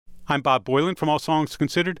I'm Bob Boylan from All Songs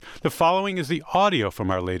Considered. The following is the audio from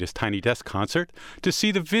our latest Tiny Desk concert. To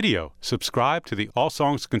see the video, subscribe to the All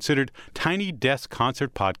Songs Considered Tiny Desk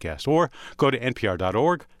Concert podcast or go to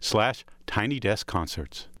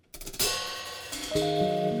npr.org/tinydeskconcerts.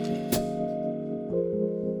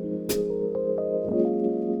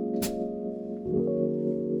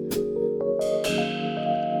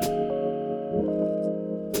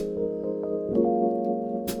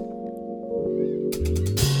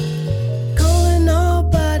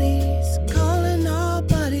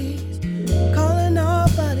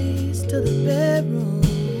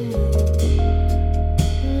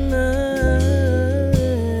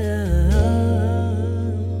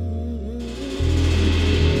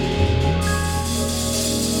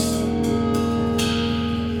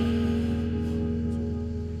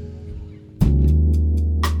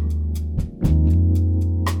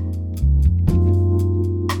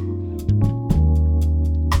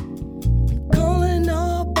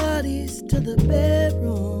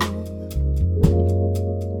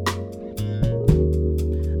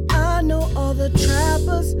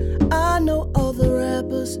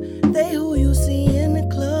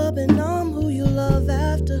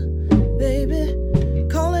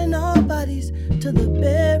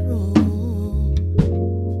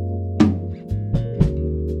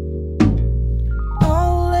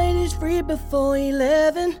 Before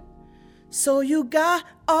 11, so you got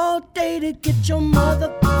all day to get your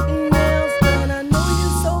motherfucking nails done. I know you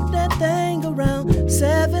soaked that thing around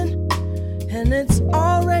 7, and it's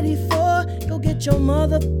already 4. Go get your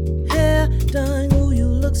mother hair done. Ooh, you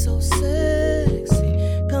look so sexy.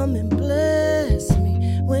 Come and bless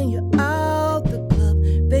me when you're out the club.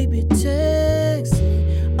 Baby, text me.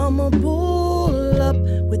 I'ma pull up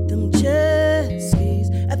with them jet skis.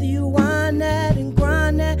 After you whine that and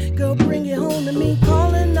grind that, girl, bring it home to me.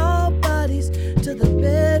 Calling all bodies to the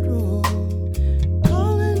bedroom.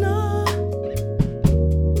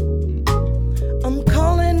 I'm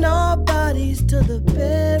calling all bodies to the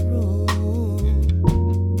bedroom.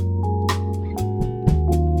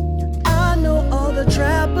 I know all the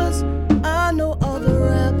trappers, I know all the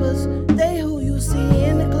rappers. They who you see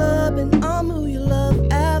in the club, and I'm who you love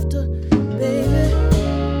after, baby.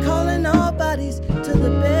 Calling all bodies to the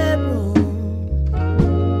bedroom.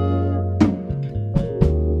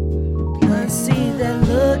 I see that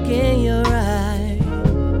look in your eye.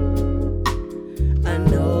 I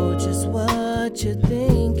know just what you're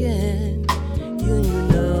thinking. You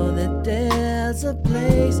know that there's a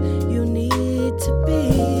place you need to be.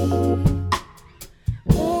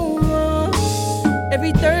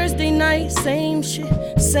 Every Thursday night, same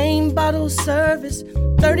shit, same bottle service.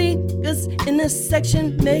 30 is in the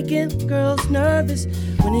section, making girls nervous.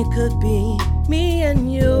 When it could be me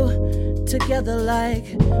and you, together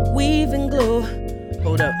like weave and glue.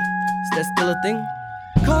 Hold up, is that still a thing?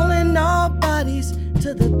 Calling all bodies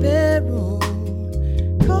to the bedroom.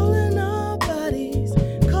 Calling all bodies,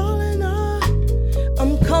 calling all.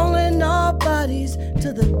 I'm calling all bodies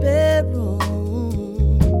to the bedroom.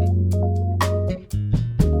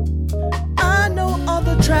 I know all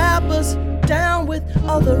the trappers, down with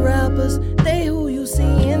all the rappers. They who you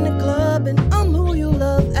see in the club, and I'm who you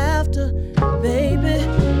love after, baby.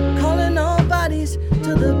 Calling all bodies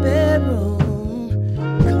to the bedroom.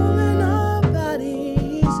 Calling all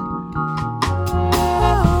bodies.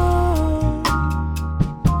 Oh,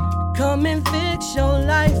 come and fix your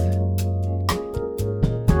life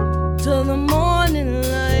till the morning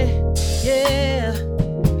light. Yeah,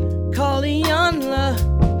 call Iyanla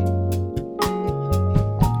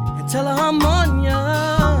and tell her I'm on ya.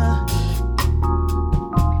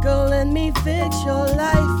 Go, let me fix your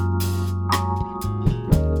life,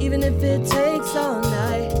 even if it takes all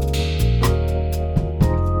night.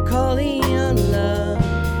 Call Iyanla,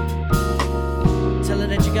 tell her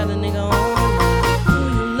that you got a nigga on you. Ooh,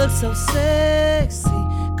 you look so sexy.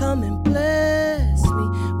 Come and bless me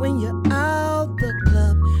when you're out the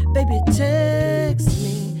club. Baby, text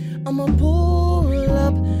me. I'ma pull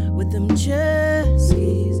up with them jet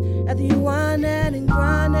skis. After you whine that and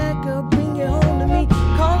grind that, girl, bring it home to me.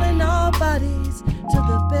 Calling all bodies to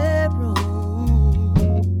the bedroom.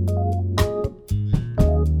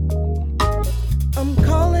 I'm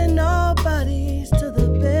calling all bodies to the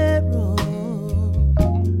bedroom.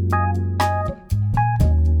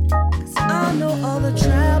 'Cause I know all the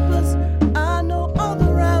trappers, I know all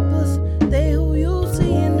the rappers. They who you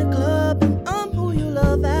see in the club, and I'm who you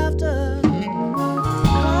love after.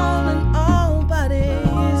 Calling all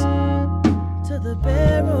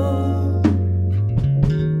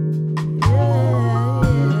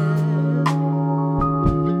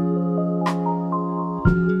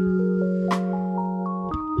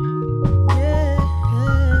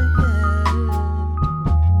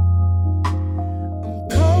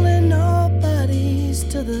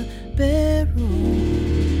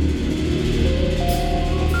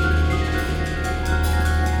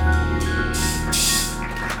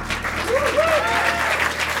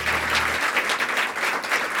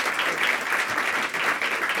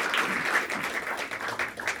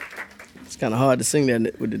kind of hard to sing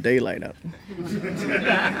that with the daylight out.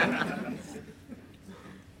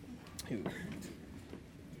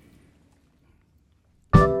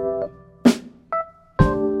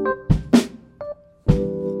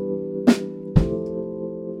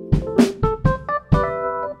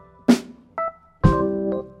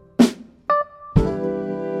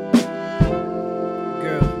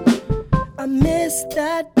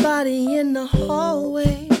 That body in the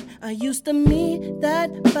hallway, I used to meet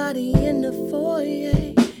that body in the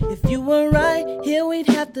foyer. If you were right here, we'd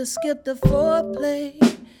have to skip the foreplay.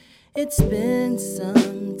 It's been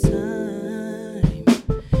some time.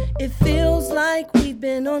 It feels like we've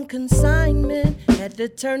been on consignment. Had to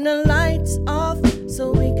turn the lights off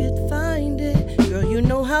so we could find it. Girl, you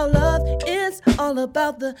know how love is all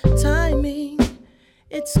about the timing.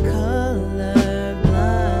 It's colorblind.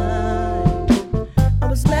 I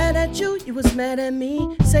was mad at you, you was mad at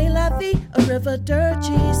me. Say la vie, a river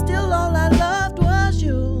dirty. Still all I loved was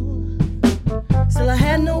you. Still I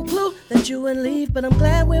had no clue that you would leave, but I'm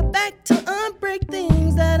glad we're back to unbreak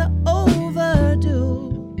things that are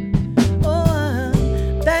overdue. Oh,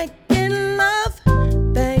 I'm back in love,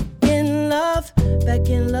 back in love, back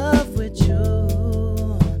in love with you.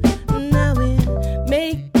 Now we're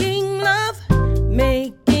making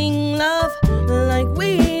love like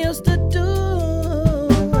we used to do.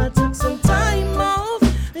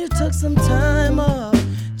 Some time off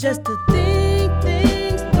just to think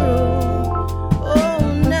things through. Oh,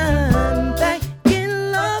 now I'm back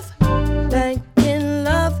in love, back in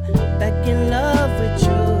love, back in love with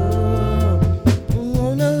you. I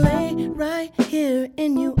wanna lay right here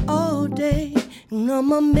in you all day, and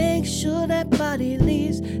I'ma make sure that body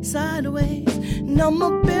leaves sideways, and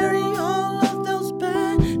I'ma bury all of those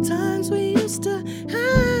bad times we used to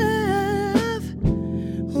have.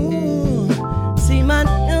 Ooh. See, my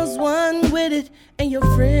nails one with it, and your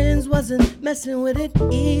friends wasn't messing with it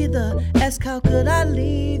either. Ask how could I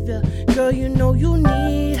leave you? Girl, you know you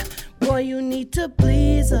need, boy, you need to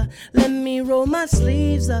please her. Let me roll my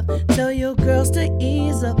sleeves up, tell your girls to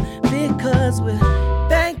ease up, because we're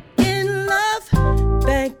back in love,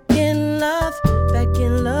 back in love, back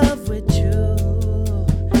in love with you.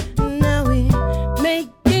 Now we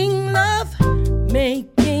making love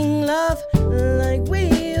like we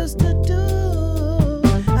used to do.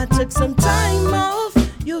 I took some time off,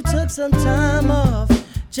 you took some time off,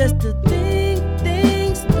 just to think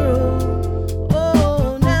things through.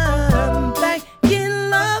 Oh, now I'm back in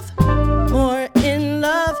love, more in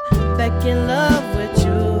love, back in love with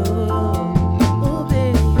you. Oh,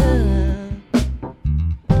 baby.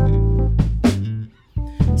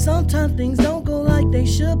 Sometimes things don't go like they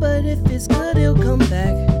should, but if it's good, it'll come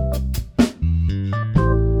back.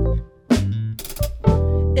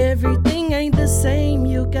 Everything ain't the same,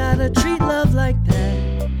 you gotta treat love like that.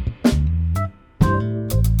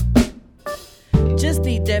 Just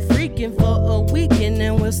eat that freaking for a weekend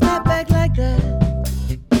and we'll snap back like that.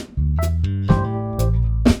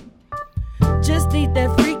 Just eat that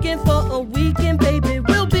freaking for a weekend, baby,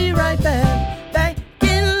 we'll be right back. Back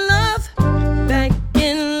in love, back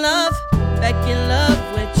in love, back in love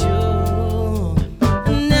with you.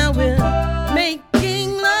 And now we're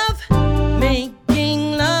making love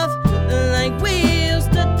like we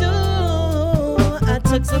used to do. I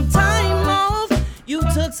took some time off, you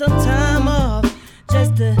took some time off,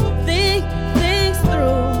 just to think things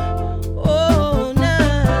through. Oh,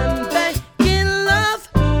 now I'm back in love,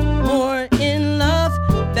 more in love,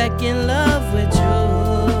 back in love with you.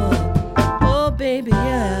 Oh, baby,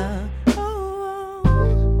 yeah.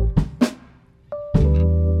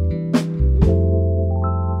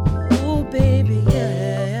 Oh, baby,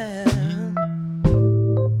 yeah.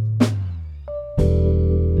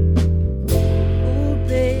 Oh,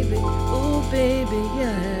 baby, yeah.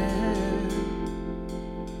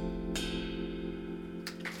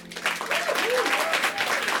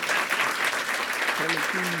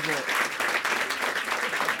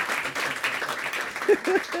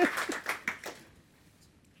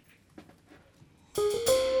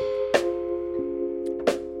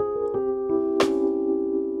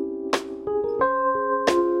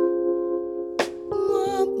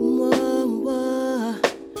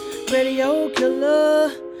 Radio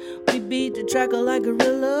killer, we beat the tracker like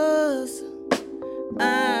gorillas.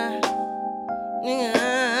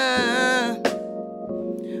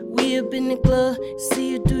 We up in the club,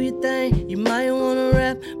 see you do your thing. You might wanna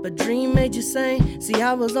rap, but Dream made you sing. See,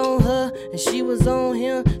 I was on her and she was on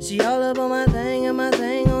him. She all up on my thing and my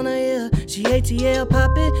thing on her ear. She ATL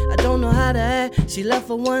pop it, I don't know how to act. She left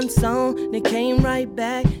for one song, then came right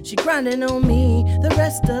back. She grinding on me the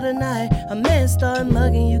rest of the night. A man started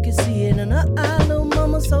mugging, you can see it in her eye. Little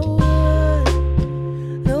mama, so what?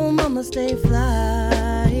 mama stay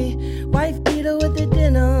fly. Wife beater with the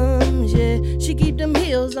denims, yeah. She keep them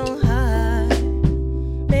heels on high.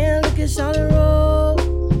 Man, look at Shawty roll.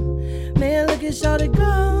 Man, look at Shawty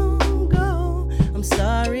go, go. I'm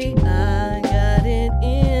sorry, I got it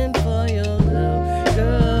in for your little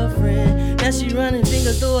girlfriend. Now she running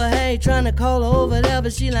fingers through her hair, trying to call her over there,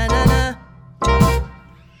 but she like, nah.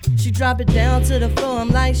 She drop it down to the floor, I'm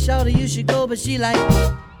like, Shawty, you should go, but she like,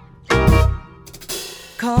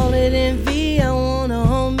 call it envy, I want her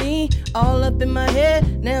on me. All up in my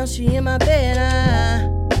head, now she in my bed.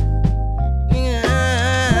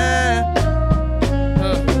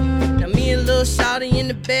 Now me and Lil' Shawty in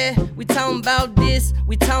the bed, we talking about this,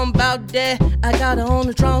 we talking about that. I got her on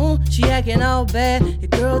the throne, she acting all bad. Your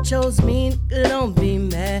girl chose me, don't be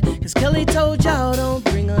mad. Cause Kelly told y'all don't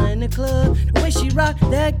bring her in the club. The way she rock,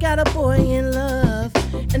 that got a boy in love.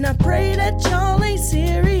 And I pray that y'all ain't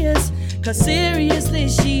serious, cause seriously,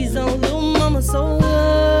 she's on Lil' Mama, so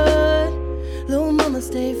what? Lil' Mama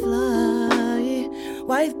stay fly.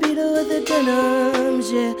 Wife beater with the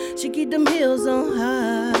denims, yeah. She keep them heels on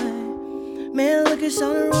high. Man, look at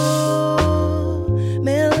Shawty roll.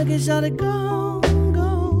 Man, look at Shawty go,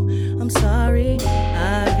 go. I'm sorry,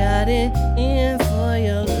 I got it in for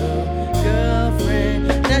your little girlfriend.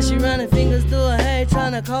 Now she running fingers through her hair,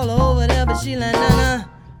 trying to call her over there, but she like, nah.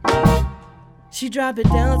 She drop it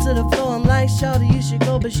down to the floor, I'm like, Shawty, you should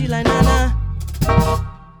go, but she like, nah.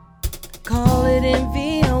 Call it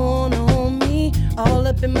envy, I want her on me. All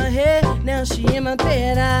up in my head, now she in my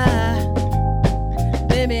bed.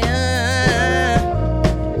 Baby,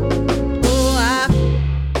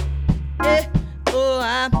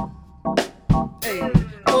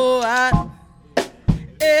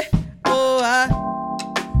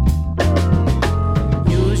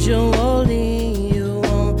 Usually you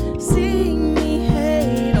won't see me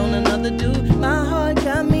hate on another dude. My heart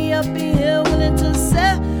got me up in here willing to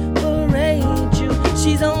separate you.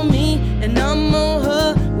 She's on me and I'm on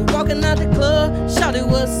her. We're walking out the club, shawty,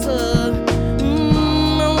 what's up?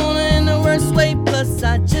 I want her in the worst way. Plus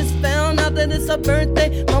I just found out that it's her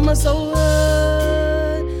birthday. Mama, so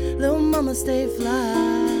what? Little mama stay fly.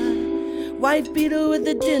 Wife beater with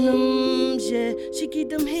the denims, yeah. She keep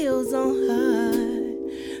them heels on high.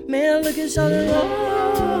 Man, look at Shawty roll.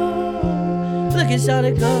 Look at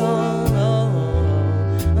Shawty go.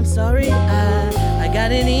 I'm sorry, I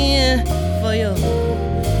got it in for your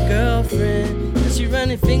girlfriend. And she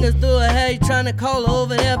running fingers through her hair, trying to call her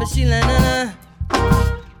over there, but she like, nah.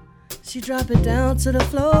 She drop it down to the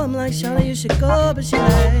floor, I'm like, Shawty, you should go, but she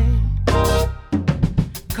like,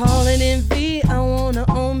 call it envy, I want her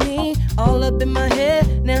on me. All up in my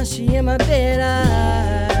head, now she in my bed.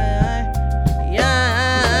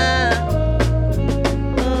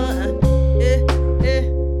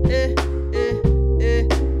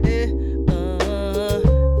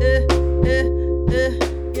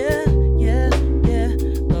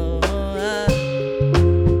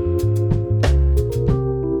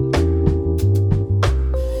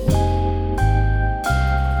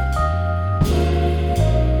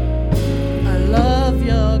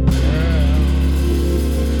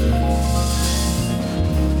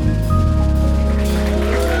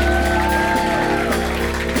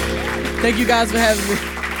 Thank you guys for having me.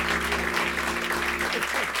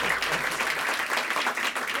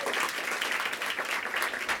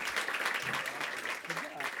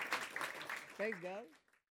 Thanks, guys.